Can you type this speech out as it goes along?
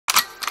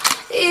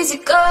Easy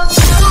go.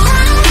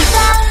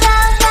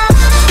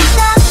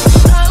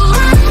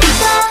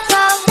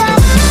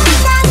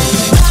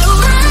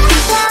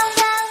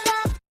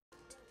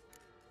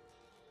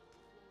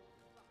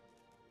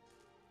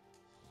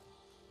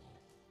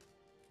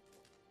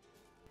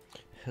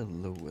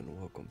 Hello and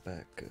welcome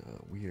back.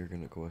 We are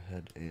gonna go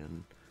ahead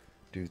and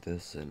do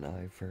this an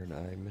eye for an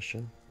eye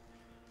mission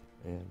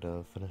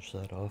and finish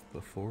that off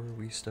before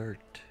we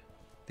start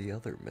the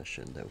other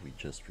mission that we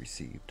just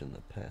received in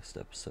the past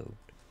episode.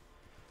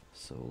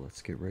 So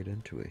let's get right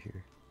into it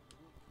here.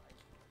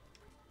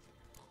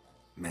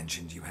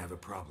 Mentioned you have a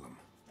problem.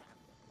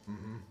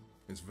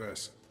 It's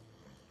Vess.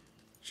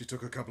 She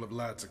took a couple of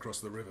lads across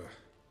the river.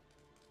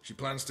 She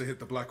plans to hit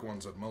the Black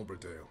Ones at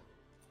Mulberdale.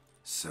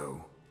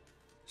 So,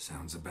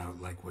 sounds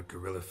about like what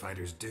guerrilla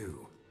fighters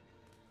do.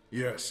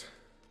 Yes,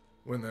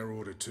 when they're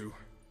ordered to.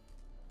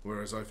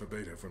 Whereas I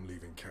forbade her from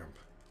leaving camp.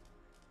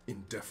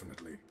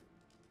 Indefinitely.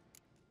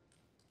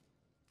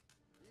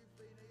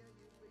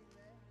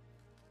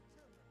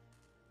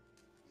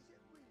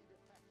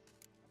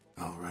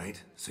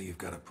 Alright, so you've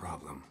got a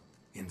problem.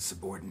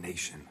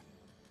 Insubordination.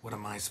 What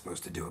am I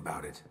supposed to do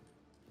about it?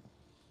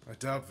 I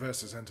doubt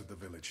Vess has entered the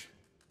village.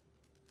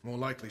 More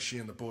likely she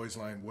and the boys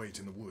lie in wait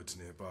in the woods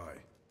nearby.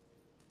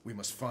 We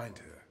must find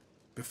her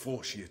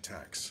before she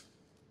attacks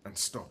and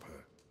stop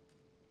her.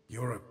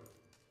 You're a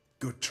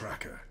good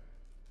tracker.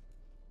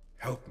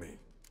 Help me.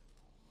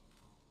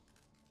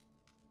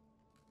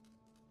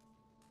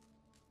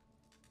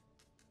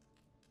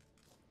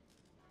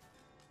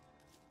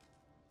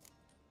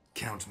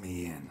 Count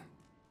me in.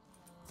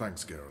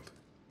 Thanks, Geralt.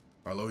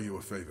 I'll owe you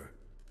a favor.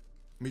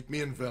 Meet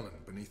me in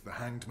Velen beneath the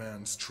Hanged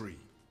Man's tree.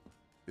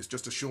 It's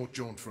just a short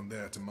jaunt from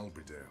there to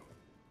Mulberdale.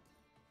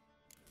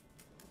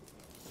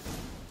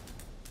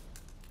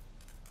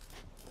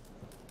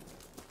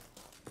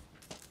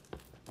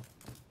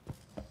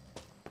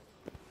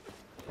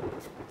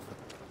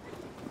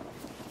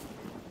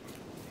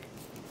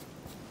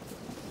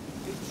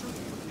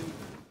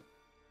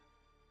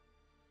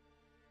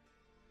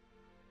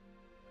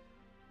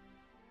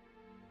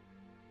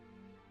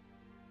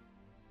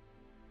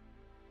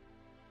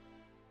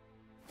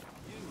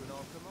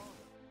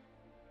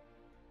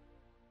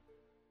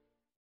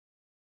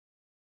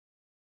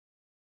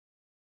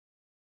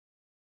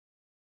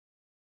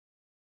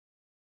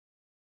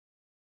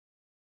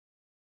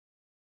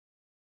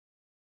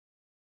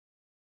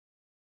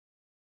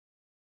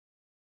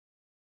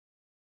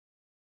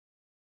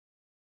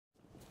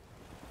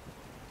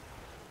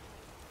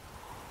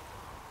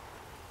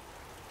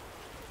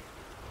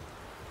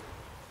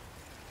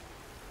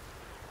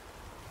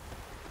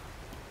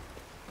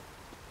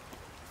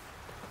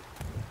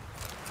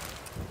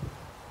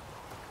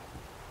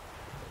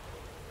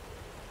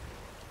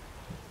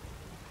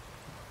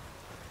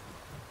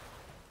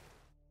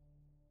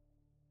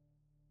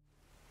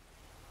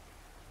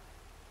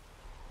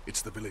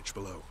 It's the village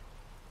below.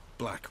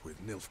 Black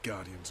with Nilf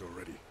Guardians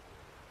already.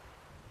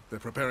 They're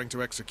preparing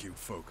to execute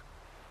folk.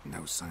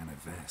 No sign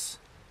of Vess.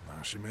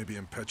 She may be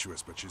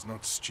impetuous, but she's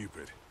not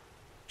stupid.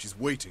 She's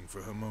waiting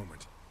for her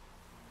moment.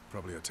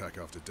 Probably attack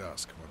after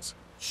dusk once...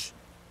 Shh!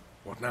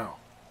 What now?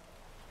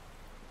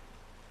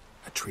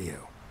 A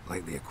trio,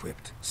 lightly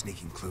equipped,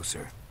 sneaking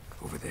closer.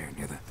 Over there,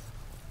 near the...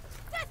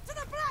 Death to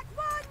the Black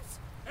Ones!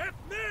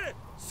 Epne!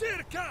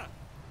 Circa!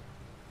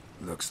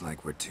 Looks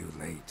like we're too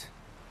late.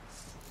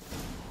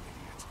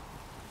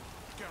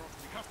 Geralt,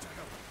 we have to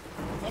help.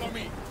 Follow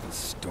me! A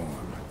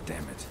storm,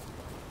 damn it.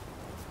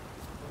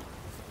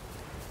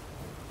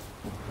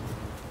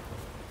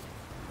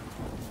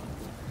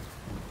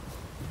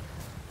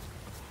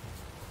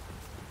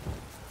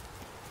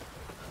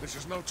 This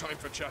is no time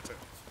for chatter.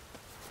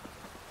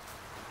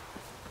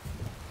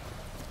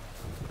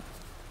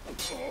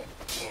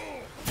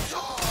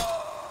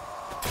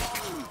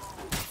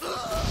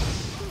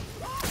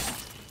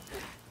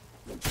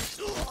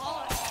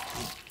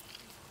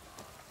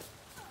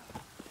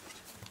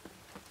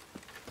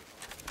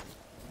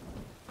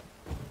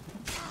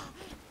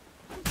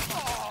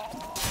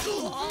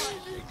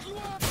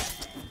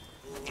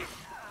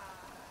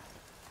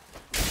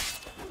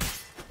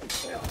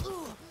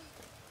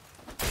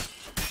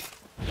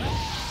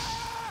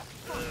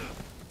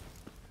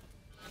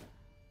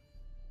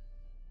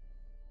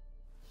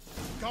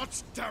 God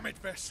damn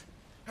it, Vess!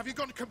 Have you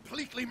gone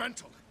completely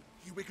mental?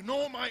 You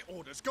ignore my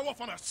orders, go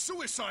off on a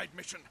suicide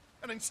mission,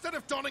 and instead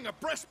of donning a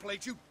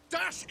breastplate, you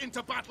dash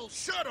into battle,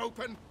 shirt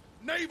open,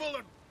 navel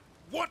and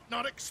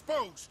whatnot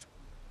exposed!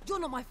 You're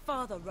not my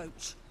father,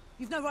 Roach.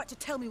 You've no right to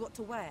tell me what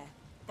to wear.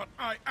 But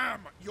I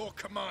am your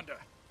commander,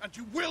 and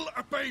you will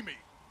obey me!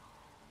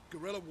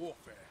 Guerrilla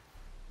warfare.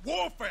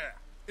 Warfare!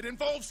 It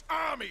involves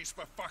armies,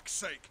 for fuck's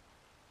sake!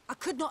 I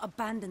could not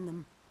abandon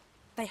them.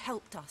 They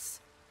helped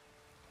us.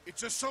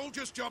 It's a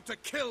soldier's job to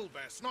kill,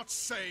 Vess, not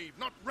save,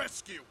 not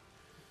rescue.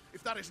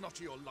 If that is not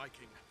to your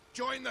liking,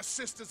 join the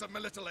Sisters of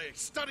Melitele,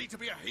 study to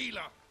be a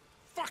healer.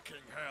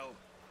 Fucking hell.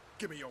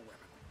 Give me your weapon.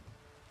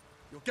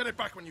 You'll get it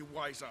back when you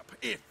wise up,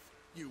 if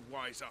you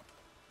wise up.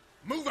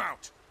 Move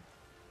out!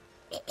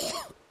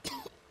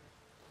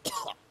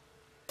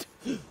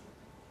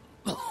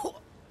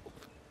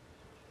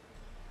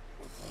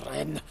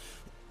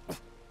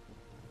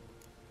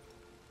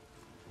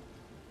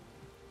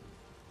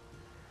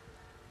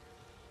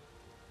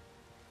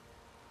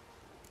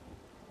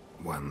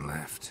 one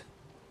left.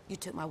 You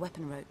took my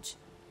weapon, Roach.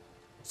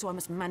 So I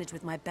must manage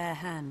with my bare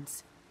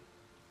hands.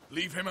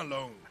 Leave him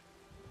alone.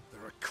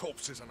 There are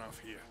corpses enough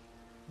here.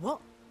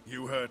 What?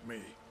 You heard me.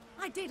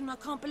 I did, and I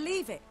can't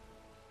believe it.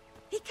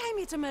 He came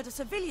here to murder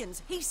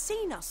civilians. He's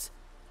seen us.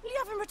 Will you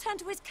have him return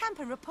to his camp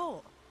and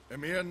report?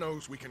 Emir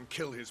knows we can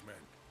kill his men.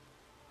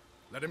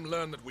 Let him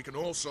learn that we can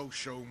also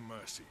show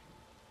mercy.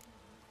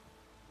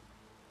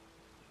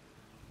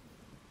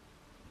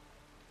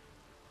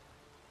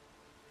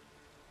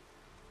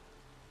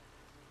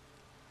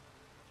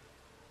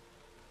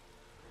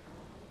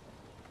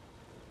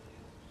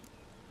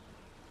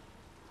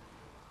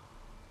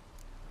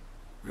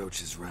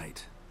 Roach is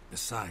right.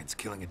 Besides,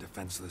 killing a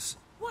defenseless...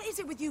 What is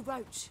it with you,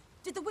 Roach?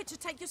 Did the Witcher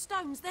take your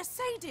stones? They're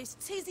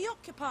sadists. He's the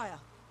occupier.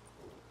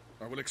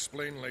 I will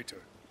explain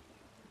later.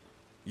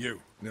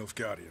 You,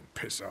 Nilfgaardian,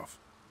 piss off.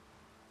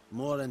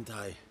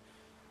 Morentai.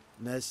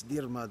 Nes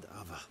dirmad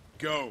ava.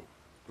 Go,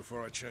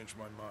 before I change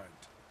my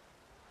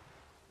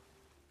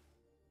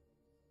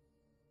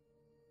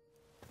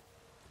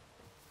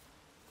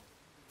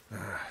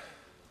mind.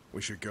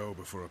 We should go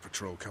before a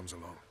patrol comes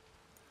along.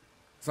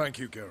 Thank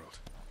you, Geralt.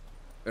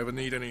 Ever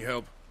need any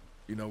help,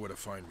 you know where to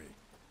find me.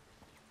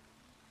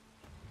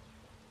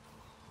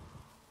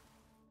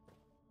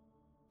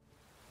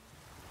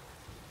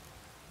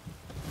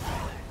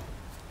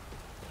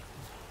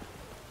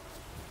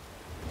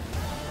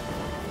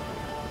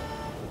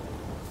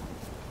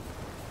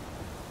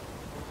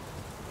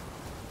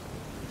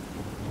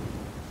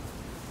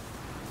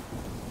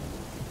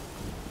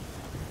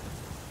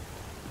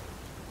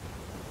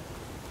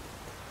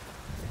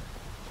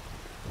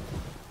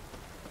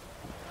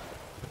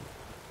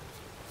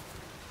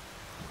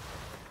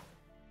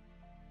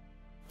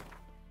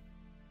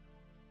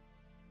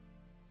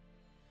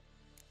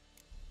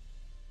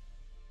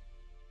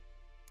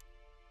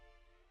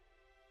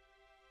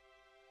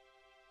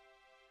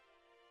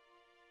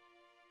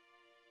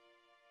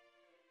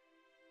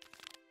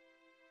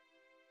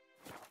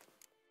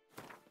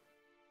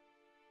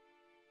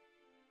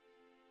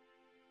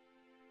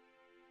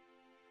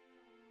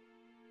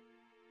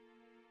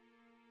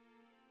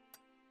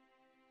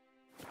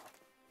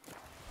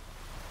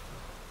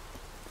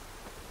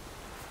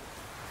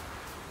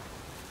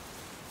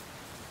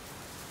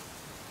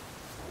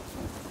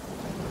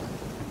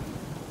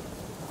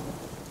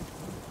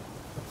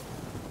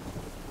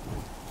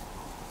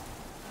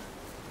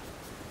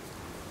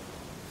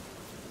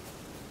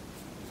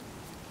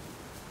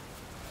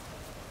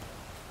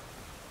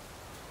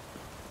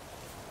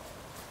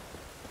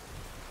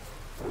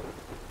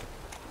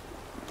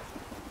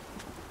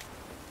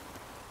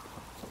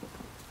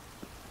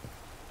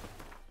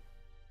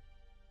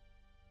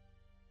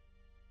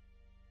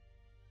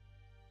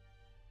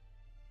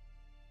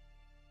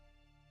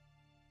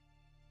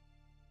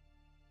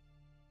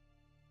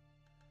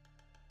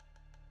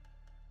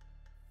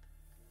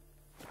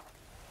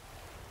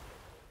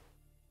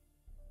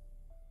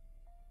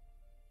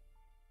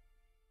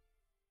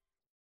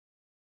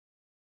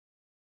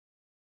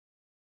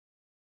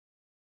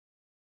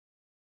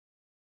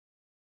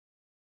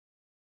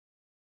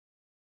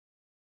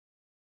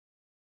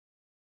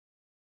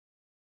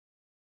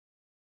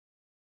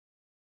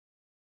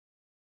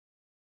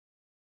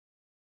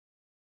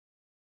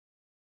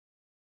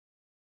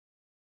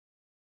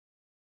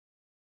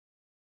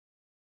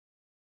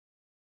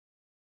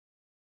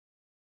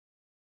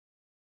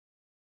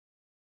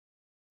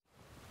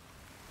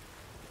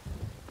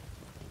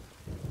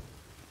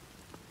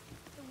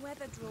 The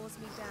weather draws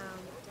me down,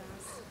 it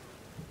does.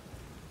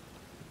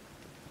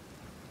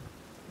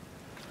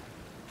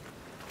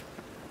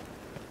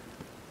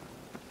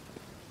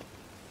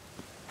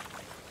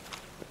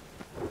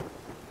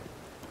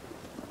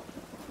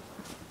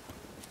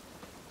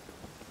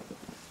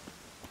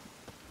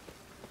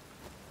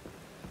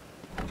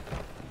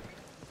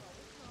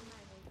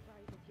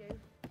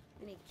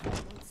 We need to kill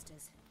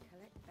monsters,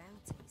 collect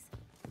bounties.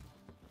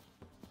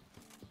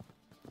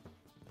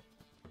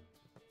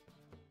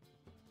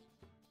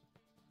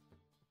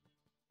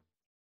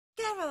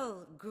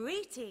 Geralt,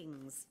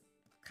 greetings.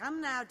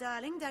 Come now,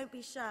 darling, don't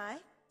be shy.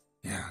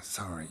 Yeah,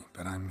 sorry,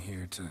 but I'm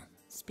here to...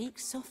 Speak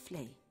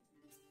softly.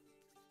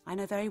 I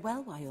know very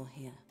well why you're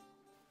here.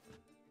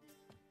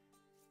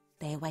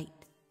 They await.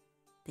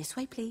 This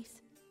way,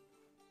 please.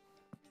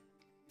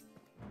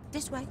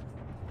 This way.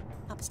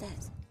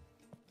 Upstairs.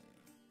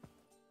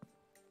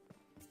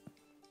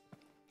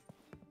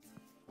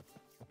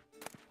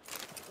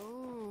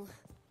 Ooh,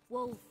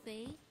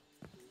 Wolfie.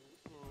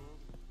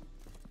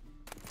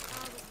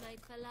 I was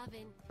made for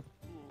loving.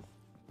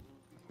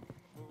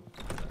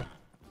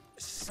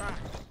 Such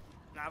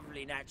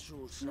lovely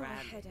natural Not a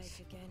surroundings.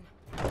 headache again.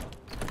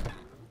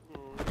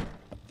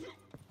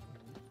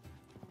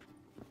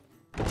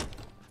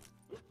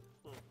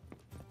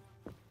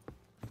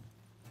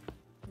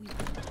 We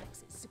can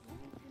exit support.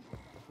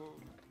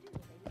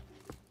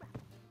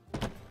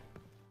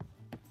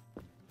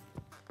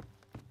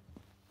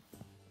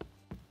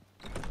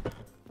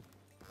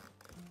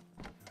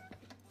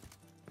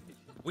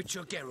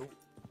 Witcher Geralt,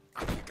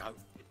 up you go.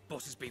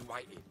 boss has been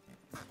waiting.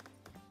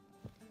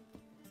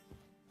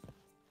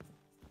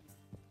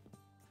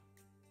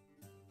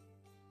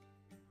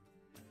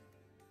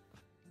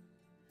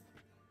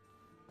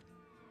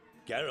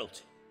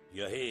 Geralt,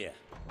 you're here.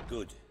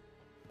 Good.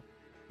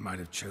 Might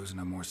have chosen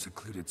a more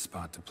secluded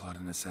spot to plot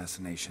an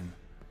assassination.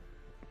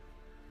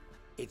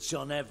 It's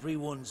on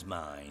everyone's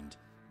mind.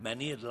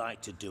 Many would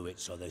like to do it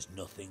so there's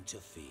nothing to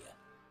fear.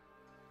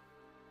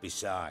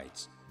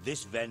 Besides,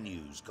 this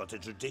venue's got a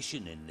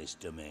tradition in this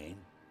domain.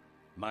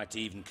 Might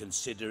even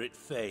consider it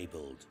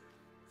fabled.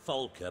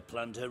 Folka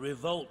planned her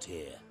revolt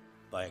here.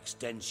 By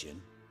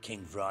extension,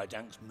 King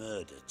Vrydank's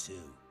murder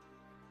too.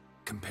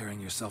 Comparing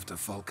yourself to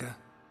Folka?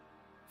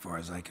 Far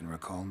as I can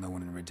recall, no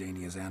one in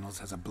Redania's annals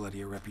has a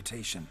bloodier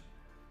reputation.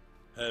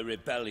 Her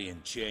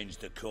rebellion changed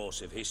the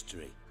course of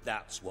history.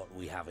 That's what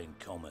we have in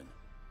common.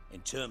 In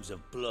terms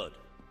of blood,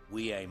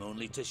 we aim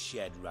only to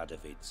shed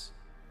Radovid's.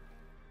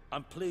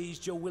 I'm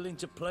pleased you're willing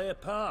to play a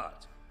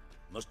part.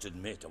 Must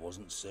admit, I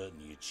wasn't certain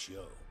you'd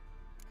show.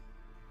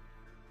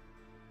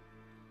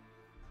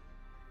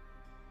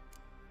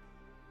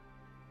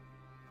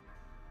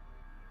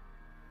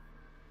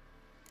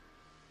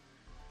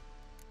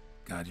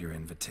 Got your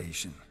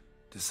invitation.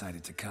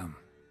 Decided to come.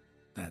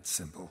 That's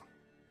simple.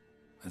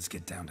 Let's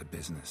get down to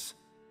business.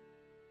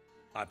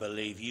 I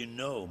believe you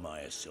know my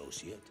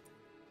associate.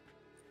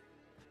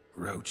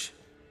 Roach,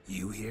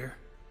 you here?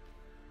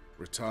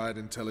 Retired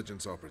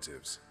intelligence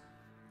operatives.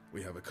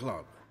 We have a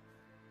club.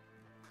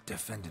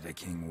 Defended a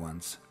king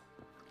once.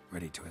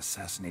 Ready to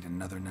assassinate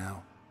another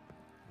now?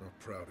 Not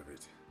proud of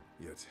it,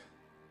 yet.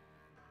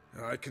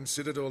 I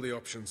considered all the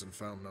options and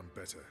found none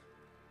better.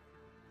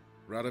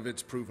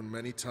 Radovid's proven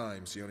many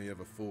times he only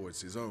ever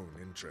forwards his own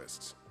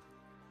interests.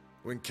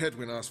 When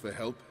Kedwin asked for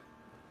help,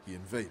 he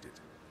invaded.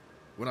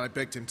 When I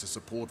begged him to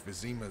support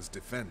Vizima's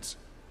defense,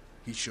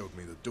 he showed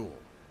me the door.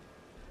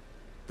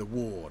 The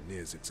war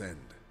nears its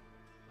end.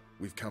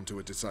 We've come to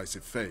a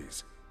decisive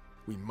phase.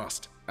 We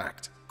must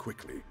act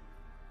quickly.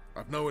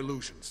 I've no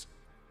illusions.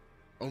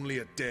 Only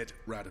a dead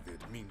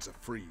Radovid means a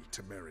free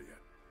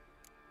Temeria.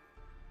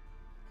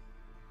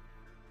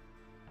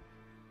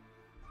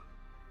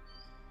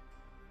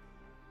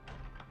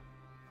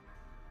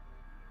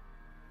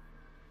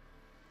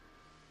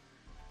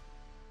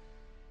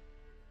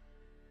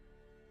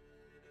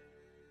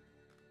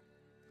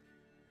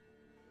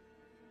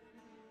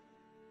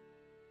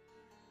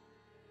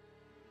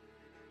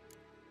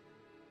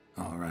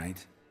 All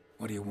right.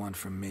 What do you want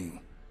from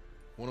me?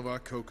 One of our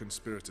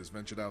co-conspirators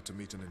ventured out to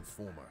meet an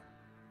informer.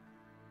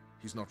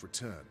 He's not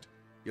returned,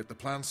 yet the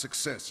plan's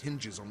success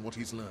hinges on what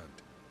he's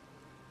learned.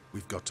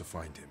 We've got to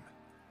find him.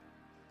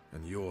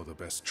 And you're the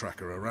best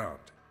tracker around.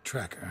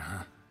 Tracker,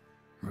 huh?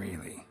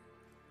 Really?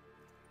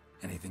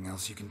 Anything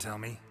else you can tell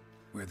me?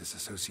 Where this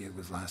associate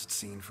was last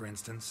seen, for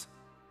instance?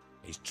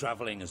 He's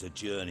traveling as a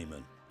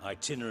journeyman,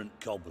 itinerant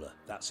cobbler,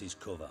 that's his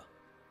cover.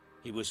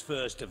 He was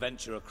first to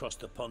venture across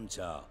the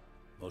Pontar,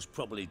 most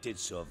probably did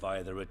so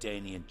via the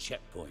Redanian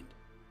checkpoint.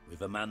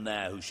 We've a man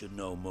there who should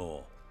know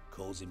more,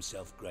 calls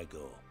himself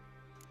Gregor.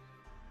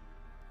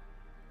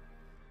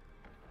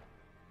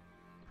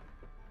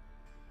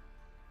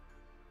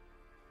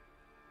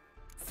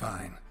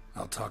 Fine,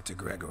 I'll talk to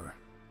Gregor.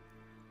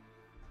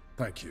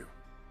 Thank you.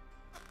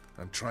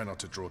 And try not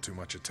to draw too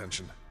much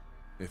attention,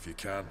 if you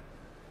can.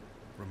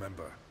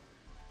 Remember,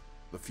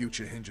 the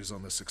future hinges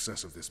on the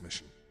success of this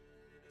mission.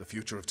 The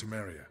future of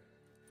Temeria.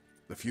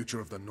 The future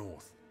of the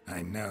North.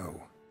 I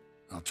know.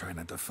 I'll try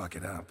not to fuck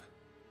it up.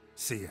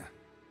 See ya.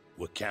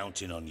 We're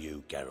counting on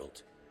you,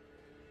 Geralt.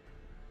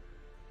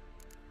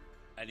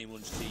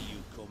 Anyone see you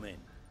come in?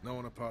 No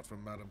one apart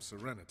from Madame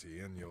Serenity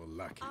and your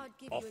lackey. I'd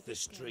give Off you a the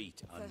discount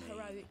street, I for mean.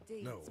 heroic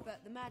deeds, No.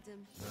 but the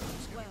madam, it's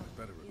getting well,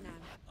 the better of you me. know.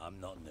 I'm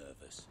not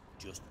nervous,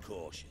 just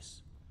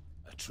cautious.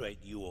 A trait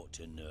you ought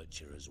to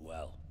nurture as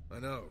well. I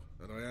know,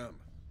 and I am.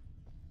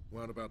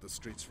 Wound about the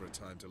streets for a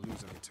time to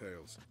lose any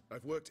tales.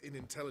 I've worked in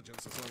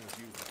intelligence as long as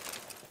you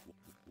have.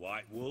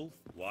 White Wolf?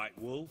 White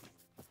Wolf?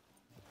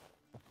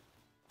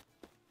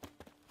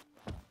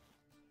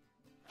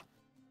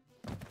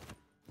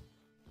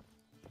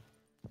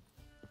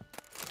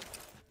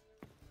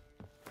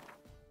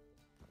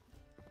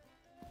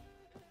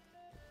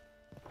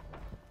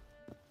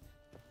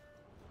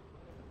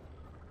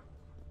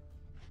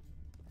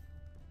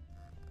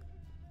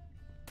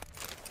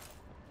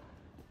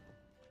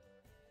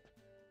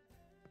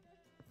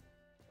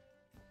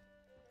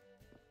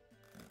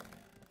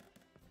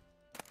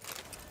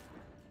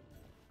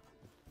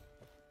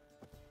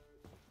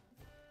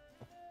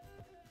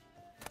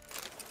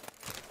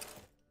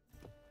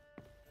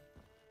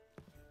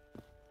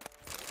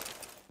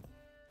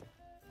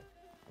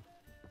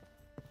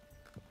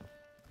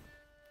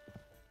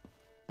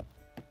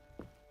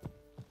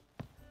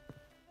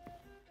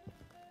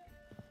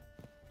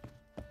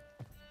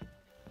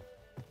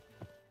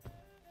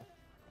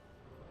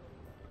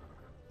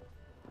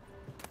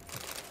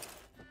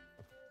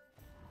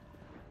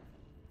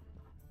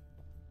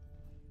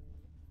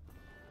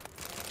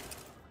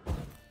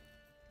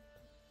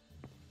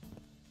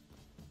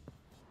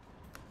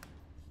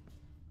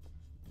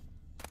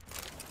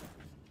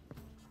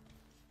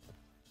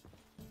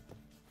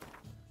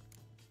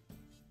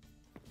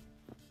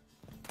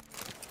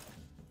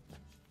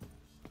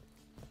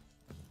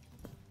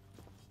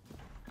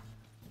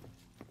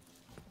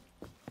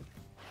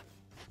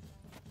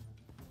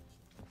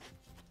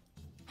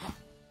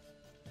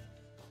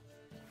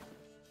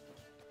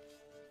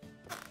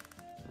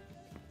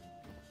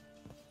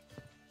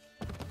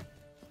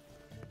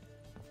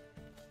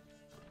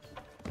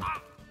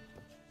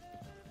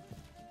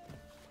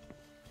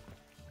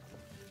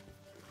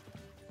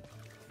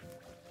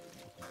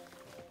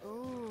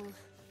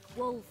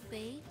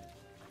 Wolfie.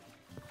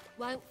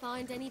 Won't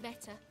find any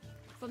better.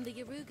 From the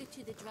Yaruga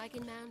to the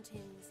Dragon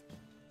Mountains.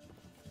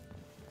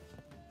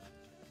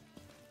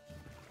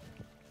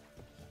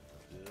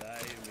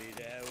 Lay me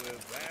there with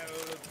a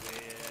barrel of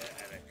beer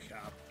and a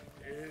cup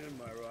in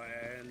my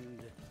right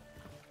hand.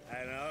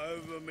 And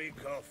over me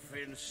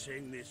coffin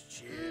sing this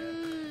cheer.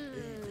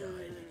 He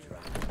died a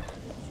dragon.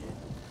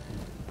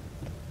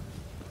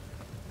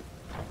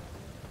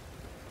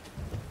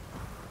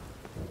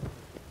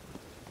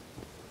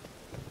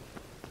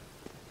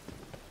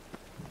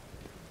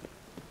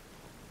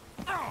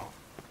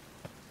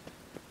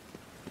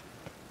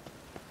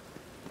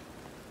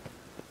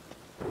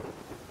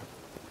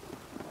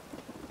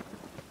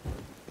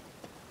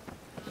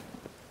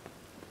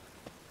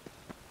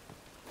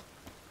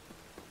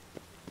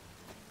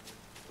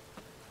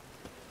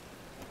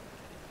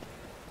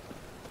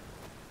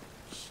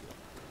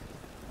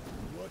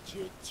 Watch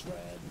it,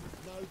 Tran.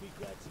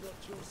 Novigrad's not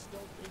your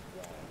stomping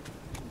ground.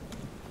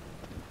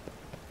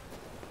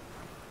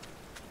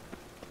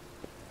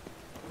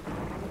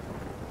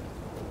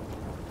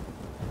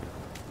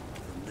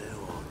 From now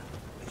on,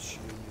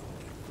 assume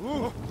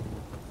you're...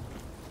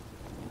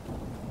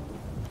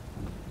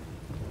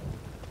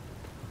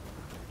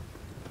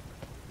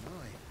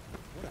 My,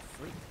 what a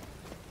freak.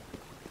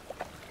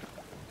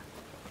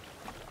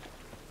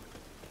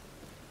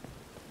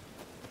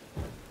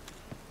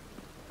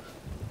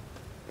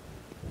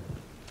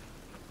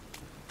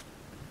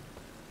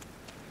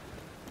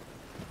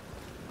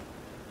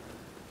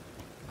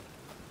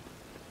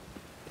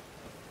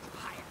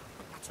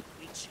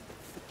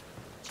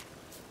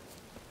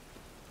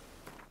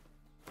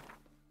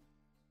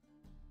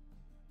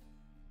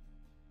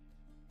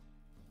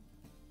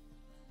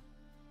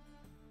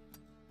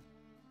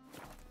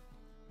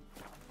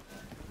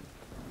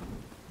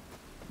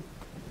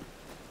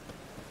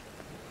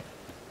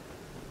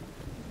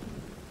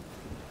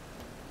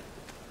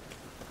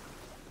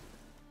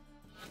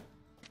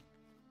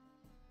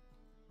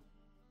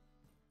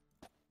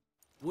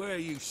 Where are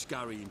you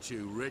scurrying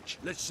to, Rich?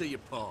 Let's see your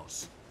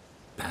pass.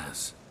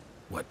 Pass?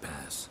 What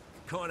pass?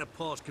 Kind of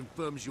pass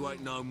confirms you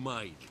ain't no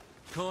mage.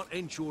 Can't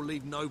enter or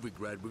leave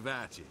Novigrad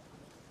without it.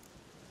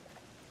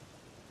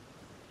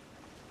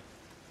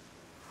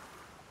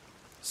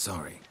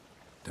 Sorry,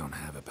 don't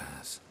have a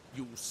pass.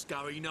 You'll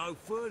scurry no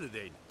further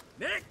then.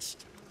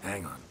 Next!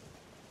 Hang on.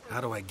 How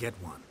do I get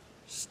one?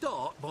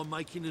 Start by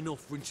making an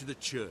offering to the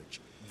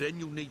church. Then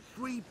you'll need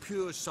 3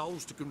 pure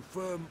souls to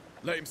confirm...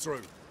 Let him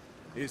through.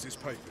 Here's his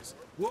papers.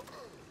 What?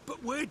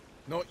 But we're...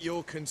 Not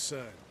your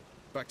concern.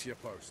 Back to your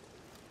post.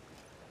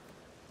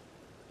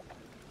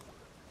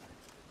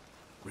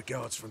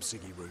 Regards from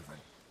Siggy Reuven.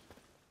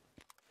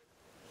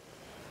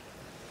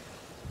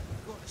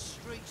 Got the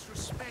streets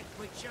respect,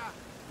 Witcher.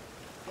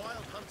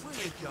 Wild hunting.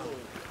 Where you go?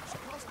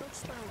 Cast no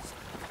spells.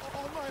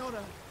 On my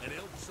honor. An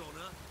elf's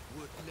honour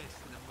worth less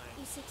than a man.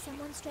 You seek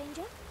someone,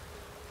 stranger?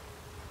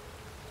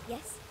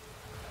 Yes?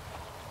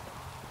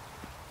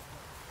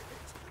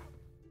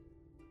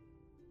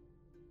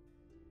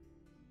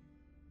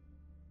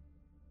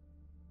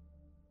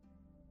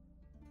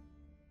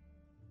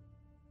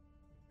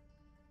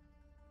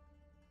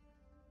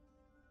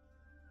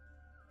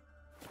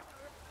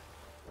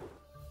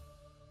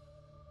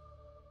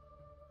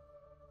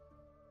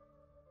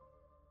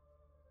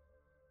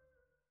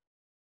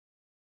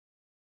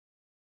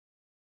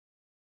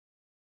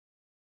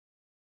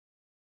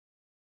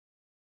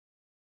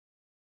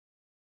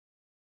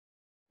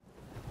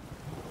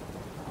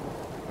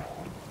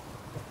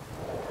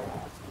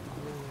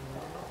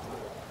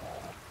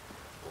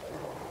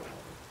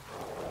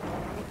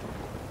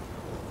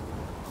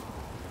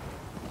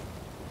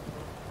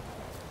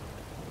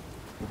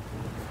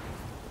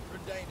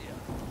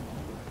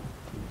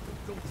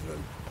 Come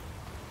through.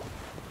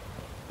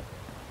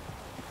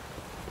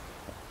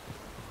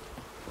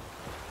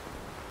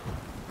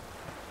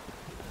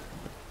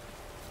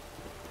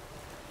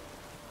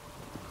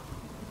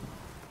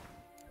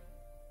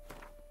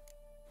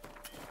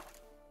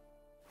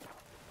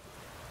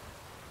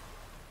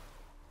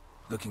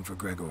 Looking for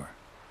Gregor.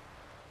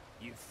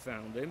 You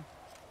found him?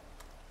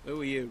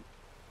 Who are you?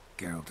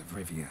 Geralt of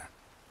Rivia.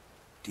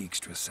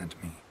 Dijkstra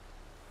sent me.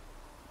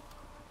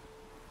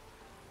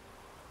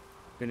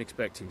 Been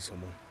expecting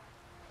someone.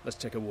 Let's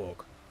take a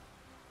walk.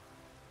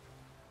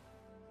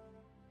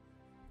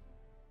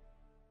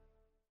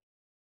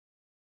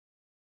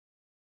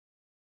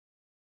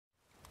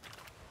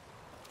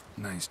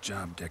 Nice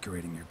job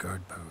decorating your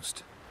guard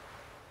post.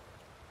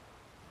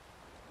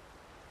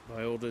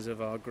 By orders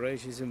of our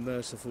gracious and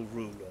merciful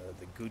ruler,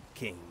 the good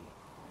king.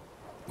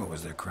 What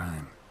was their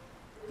crime?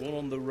 One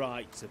on the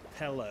right's a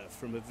peller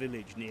from a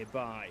village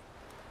nearby.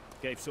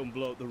 Gave some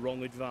bloke the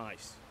wrong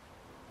advice.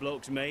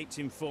 Bloke's mates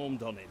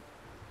informed on him.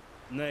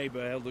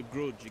 Neighbour held a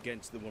grudge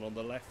against the one on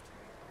the left.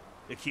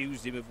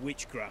 Accused him of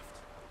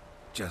witchcraft.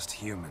 Just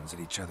humans at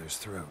each other's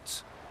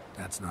throats.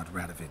 That's not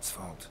Radovid's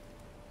fault.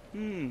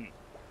 Who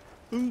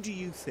do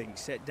you think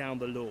set down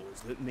the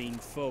laws that mean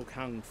folk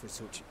hanged for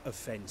such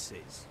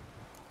offences?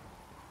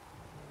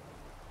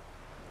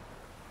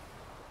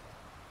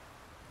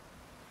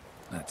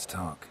 Let's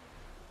talk.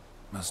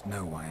 Must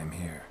know why I'm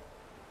here.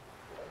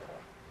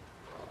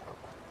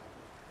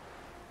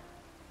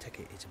 Take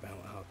it it's about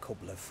our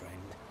cobbler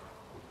friend.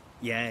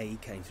 Yeah, he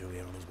came through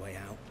here on his way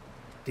out.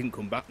 Didn't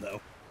come back,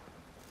 though.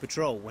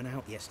 Patrol went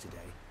out yesterday,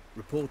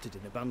 reported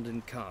an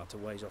abandoned cart a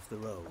ways off the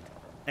road.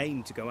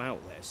 Aimed to go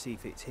out there, see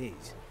if it's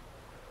his.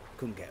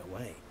 Couldn't get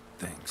away.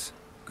 Thanks.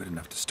 Good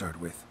enough to start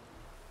with.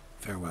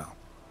 Farewell.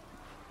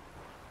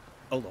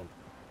 Hold on.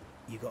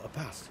 You got a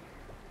pass?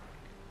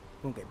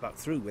 Won't get back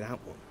through without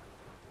one.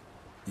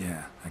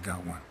 Yeah, I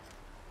got one.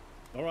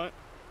 All right.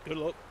 Good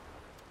luck.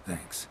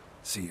 Thanks.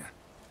 See ya.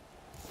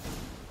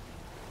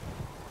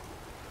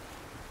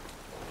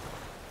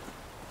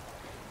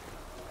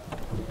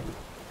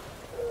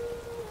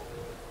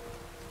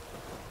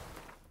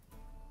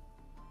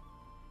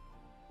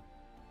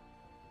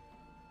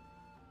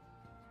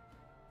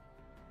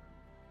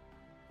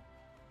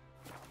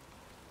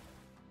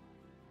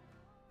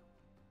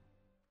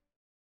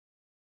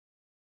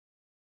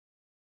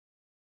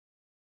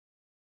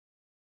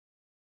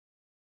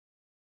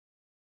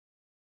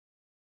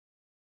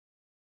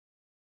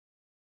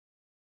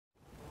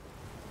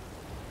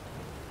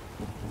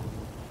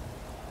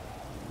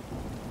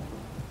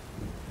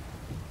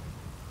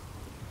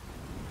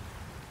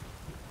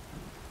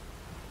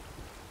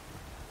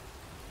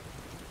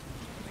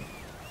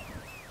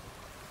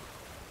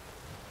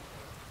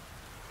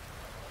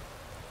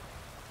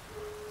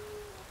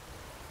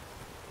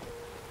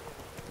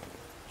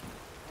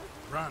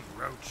 Run,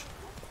 Roach.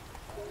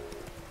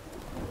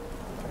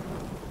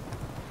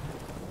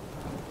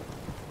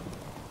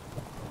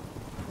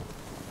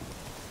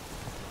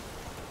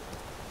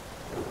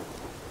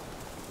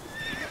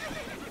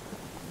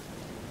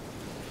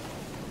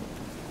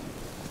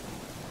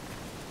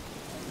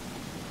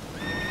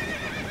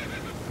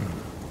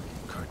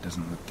 Cart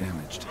doesn't look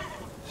damaged.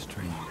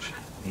 Strange.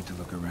 Need to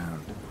look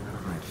around.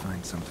 Might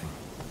find something.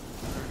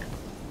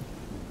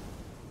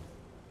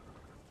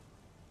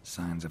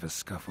 Signs of a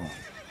scuffle.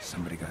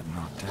 Somebody got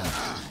knocked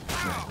out,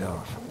 dragged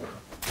off.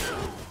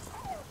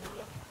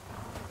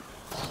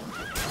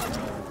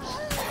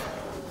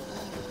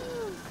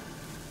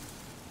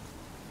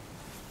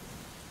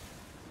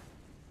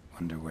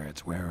 Wonder where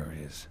its wearer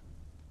is.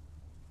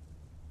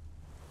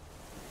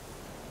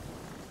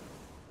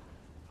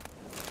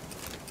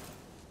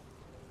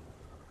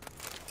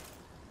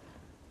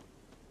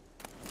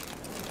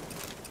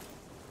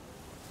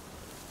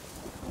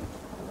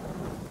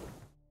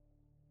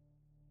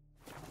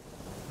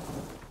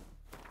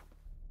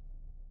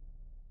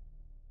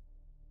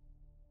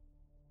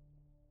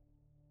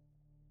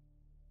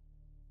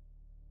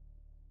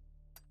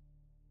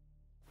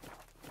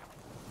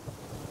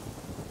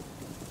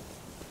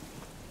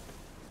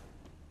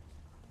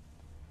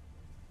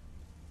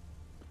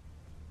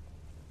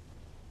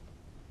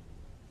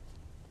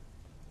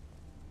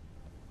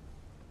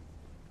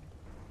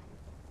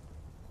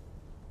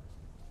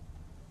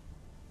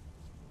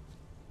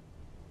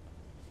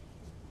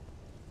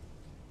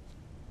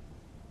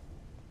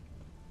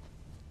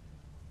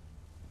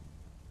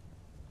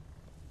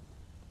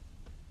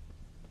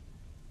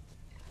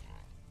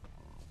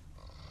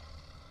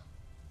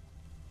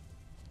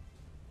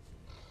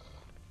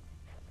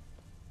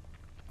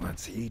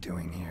 What's he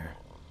doing here?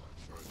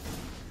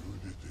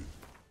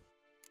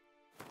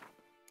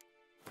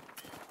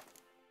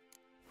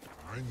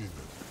 I need it.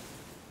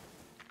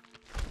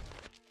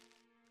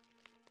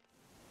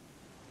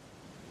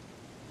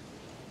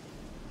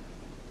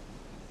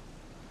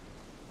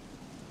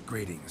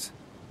 Greetings.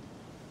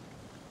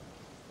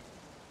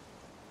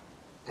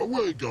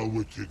 Away go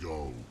with you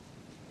go.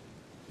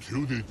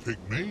 You did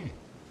pick me.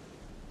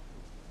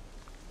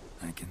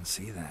 I can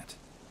see that.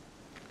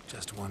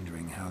 Just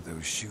wondering how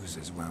those shoes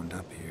is wound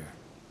up here.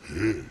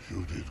 Yes,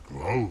 you did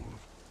grow.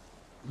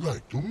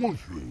 Like the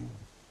mushroom.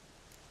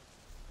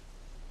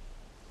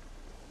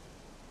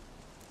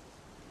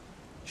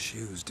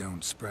 Shoes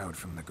don't sprout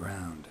from the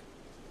ground.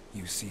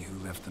 You see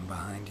who left them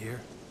behind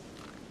here?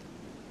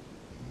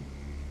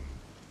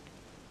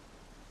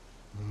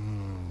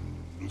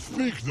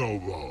 Speak no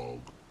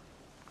rogue.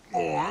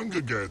 Oh,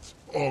 anger gets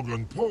Og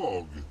and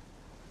Pog.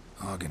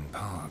 Og and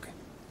Pog.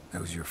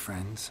 Those your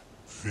friends?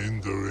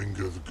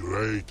 Finderinger's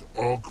great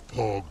Og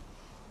Pog.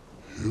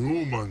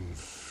 Human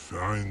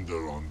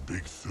finder on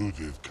big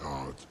suited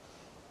cart.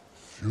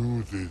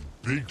 Suited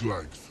big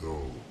like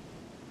so.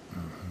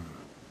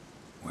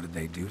 What did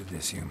they do to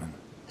this human?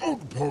 Og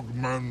Pog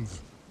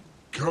man's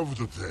cover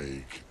to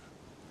take.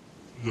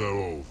 They're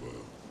over.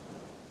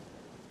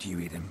 Do you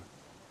eat him?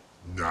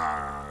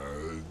 Nah,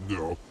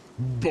 no.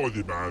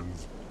 Body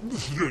man's,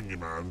 stringy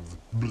man's,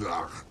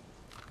 blach.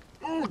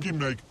 Oggy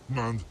make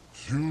man's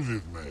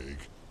suited make.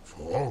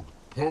 Frog,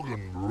 Pog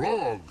and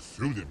Rog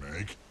suited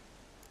make.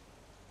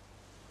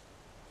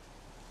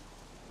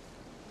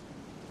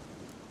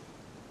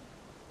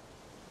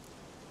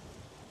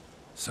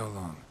 So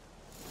long.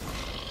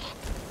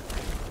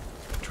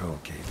 Troll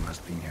cave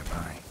must be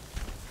nearby.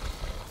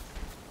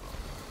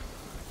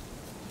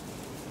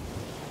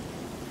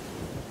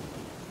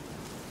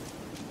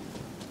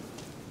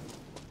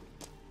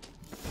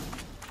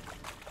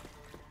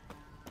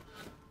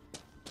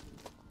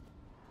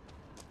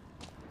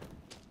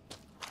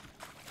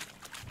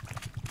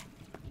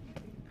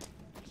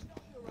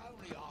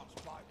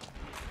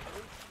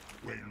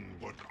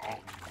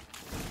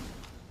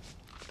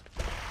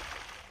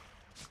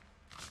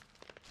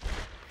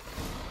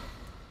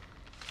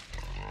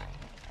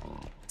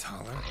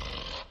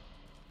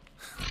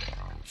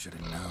 Should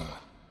have known.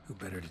 Who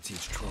better to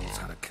teach trolls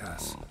how to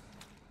cuss?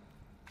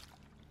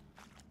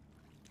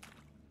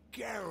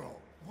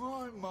 Geralt,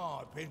 my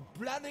my, been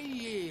bloody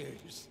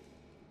years.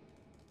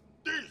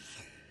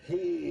 This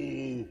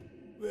hole.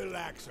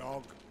 Relax,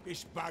 Og.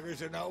 This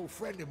bugger's an old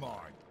friend of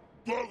mine.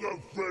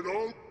 Bugger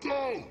Fredo,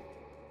 go!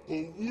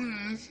 A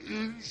wheeze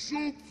in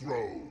soup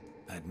throw.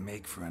 That'd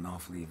make for an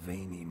awfully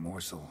veiny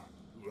morsel.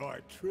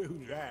 Right, true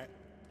that.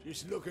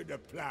 Just look at the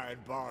ploughing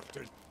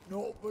bastard.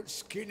 Naught but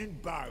skin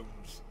and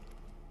bones.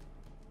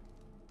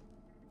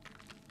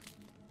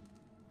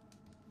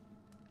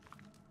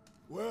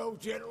 Well,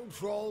 gentle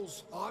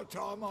trolls, high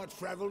time I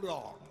travelled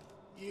on.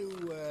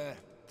 You,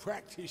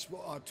 practice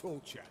what I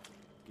taught you.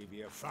 Give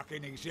you a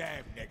fucking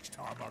exam next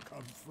time I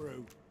come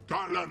through.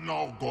 Tala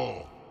no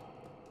go.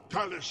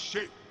 Tala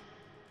sit.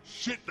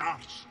 Sit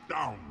us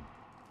down.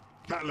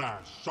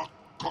 Tala suck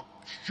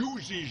cock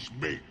shoesies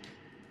make.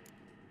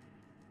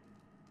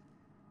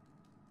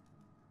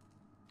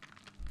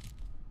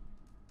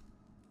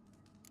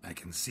 I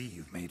can see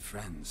you've made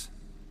friends,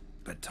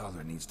 but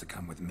Taller needs to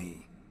come with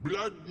me.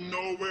 Blood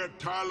know where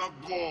Tala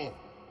go.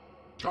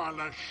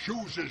 Tala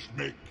shoesies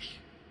makes.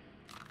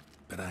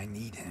 But I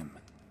need him.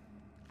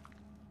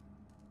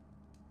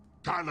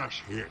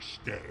 Tala's here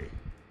stay.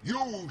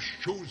 You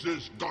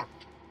shoeses got.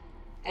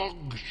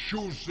 Og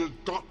shoeses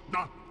got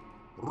not.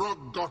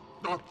 Rug got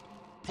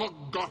not. Pug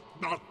got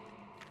not.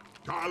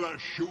 Tala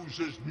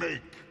shoeses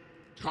make.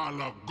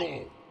 Tala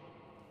go.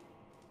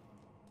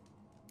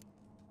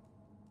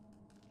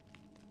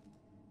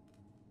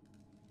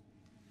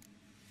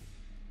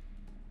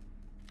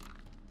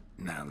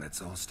 Now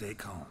let's all stay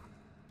calm.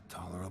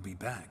 Taller will be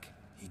back.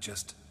 He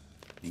just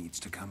needs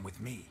to come with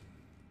me.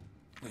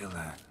 We'll,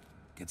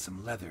 get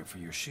some leather for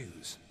your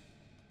shoes.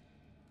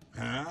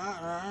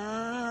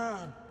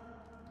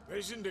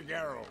 Listen to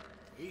Geralt.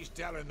 He's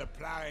telling the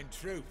ploughing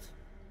truth.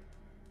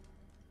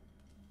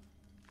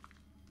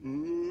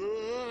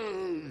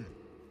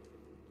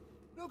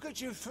 Look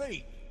at your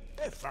feet.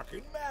 They're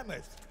fucking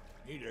mammoth.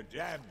 Need a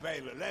damn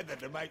bale of leather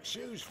to make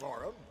shoes for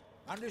them.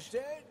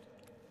 Understand?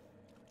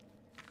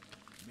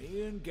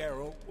 Me and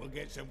Geralt will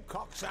get some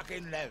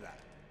cocksucking leather.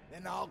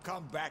 Then I'll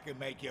come back and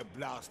make your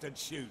blasted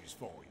shoes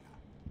for you.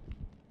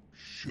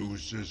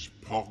 Shoeses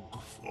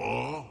pug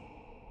for?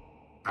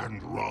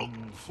 And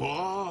rug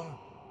for?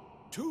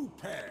 2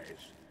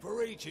 pairs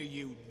for each of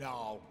you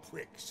gnarled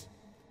pricks.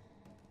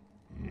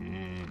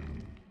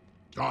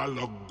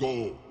 Tala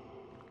go.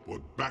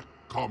 But back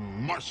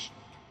come must.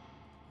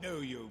 Knew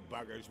you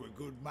buggers were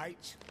good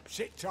mates.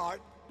 Sit tight.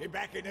 Be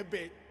back in a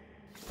bit.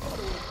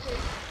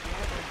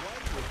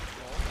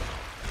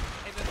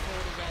 Ever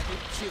thought of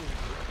having children?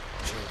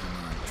 Children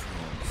aren't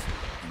trolls,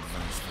 and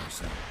vice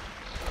versa.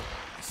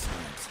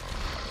 Besides,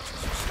 which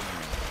is your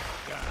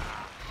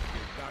style?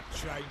 You've not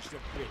changed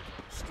a bit.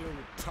 Still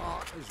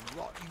tart as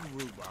rotten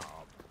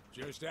rhubarb.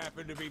 Just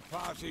happened to be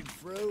passing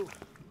through?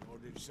 Or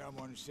did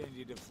someone send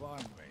you to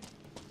find me?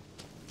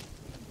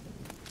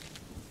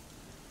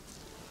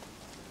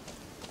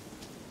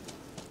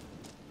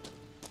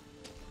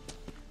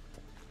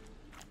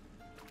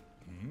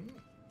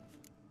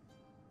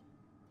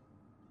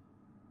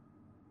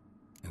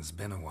 It's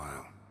been a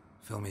while.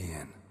 Fill me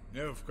in.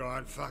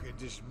 Nilfgaard fucking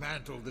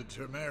dismantled the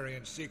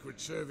Tremerian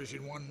Secret Service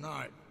in one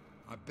night.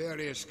 I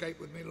barely escaped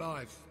with me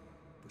life.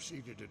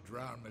 Proceeded to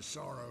drown my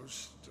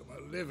sorrows till my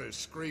liver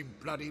screamed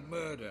bloody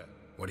murder.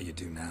 What do you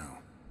do now?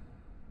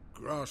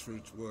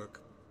 Grassroots work.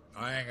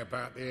 I hang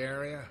about the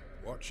area,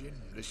 watching,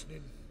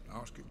 listening,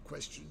 asking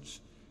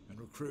questions,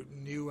 and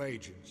recruiting new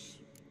agents.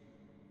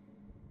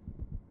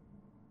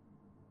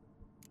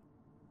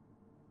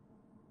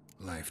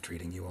 Life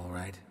treating you all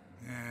right?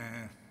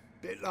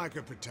 Bit like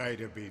a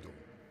potato beetle.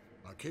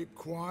 I keep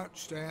quiet,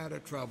 stay out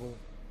of trouble,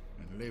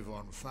 and live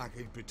on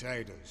fucking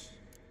potatoes.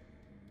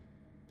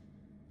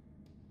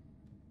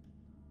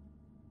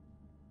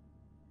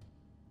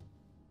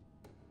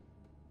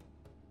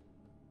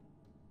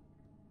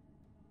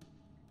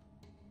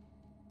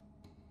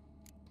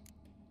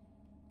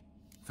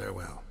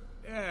 Farewell.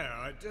 Yeah,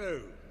 I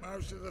do.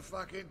 Most of the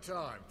fucking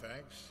time,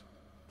 thanks.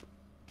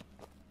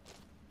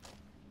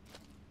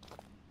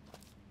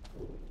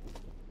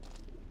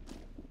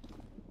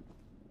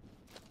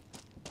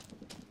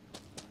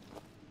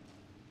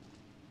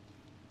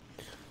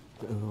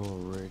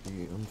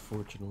 Alrighty,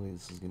 unfortunately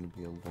this is going to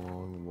be a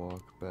long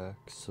walk back,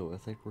 so I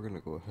think we're going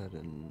to go ahead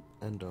and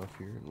end off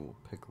here and we'll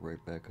pick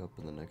right back up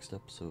in the next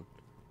episode.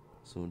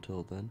 So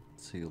until then,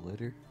 see you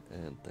later,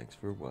 and thanks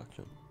for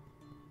watching.